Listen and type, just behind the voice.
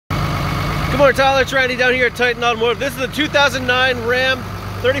Good morning, Tyler. It's Randy down here at Titan Automotive. This is the 2009 Ram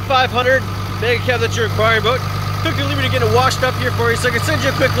 3500 Mega Cab that you're inquiring about. Took the liberty to get it washed up here for you, so I can send you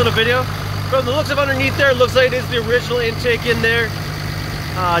a quick little video. From the looks of underneath there, it looks like it is the original intake in there.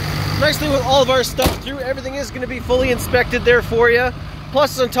 Nicely with all of our stuff through, everything is going to be fully inspected there for you.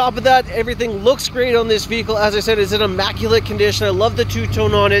 Plus, on top of that, everything looks great on this vehicle. As I said, it's in immaculate condition. I love the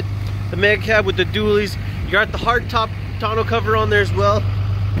two-tone on it. The Mega Cab with the dualies. You got the hard top tonneau cover on there as well.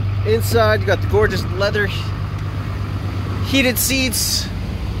 Inside, you got the gorgeous leather heated seats,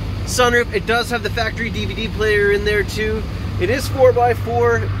 sunroof. It does have the factory DVD player in there too. It is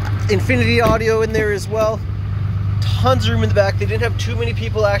 4x4, Infinity audio in there as well. Tons of room in the back. They didn't have too many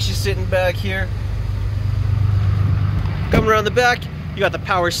people actually sitting back here. Coming around the back, you got the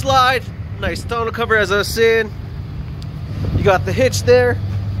power slide, nice tonneau cover as I was saying. You got the hitch there.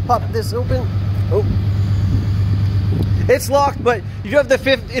 Pop this open. Oh. It's locked, but you do have the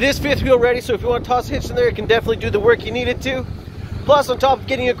it is fifth wheel ready, so if you want to toss a hitch in there, it can definitely do the work you need it to. Plus, on top of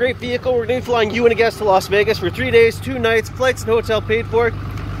getting a great vehicle, we're going to be flying you and a guest to Las Vegas for 3 days, 2 nights, flights and hotel paid for.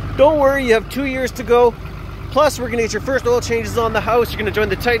 Don't worry, you have 2 years to go. Plus, we're going to get your first oil changes on the house. You're going to join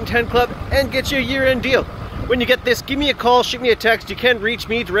the Titan 10 Club and get you a year-end deal. When you get this, give me a call, shoot me a text. You can reach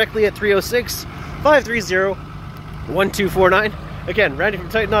me directly at 306-530-1249. Again, Randy from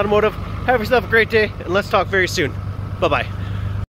Titan Automotive. Have yourself a great day, and let's talk very soon. Bye-bye.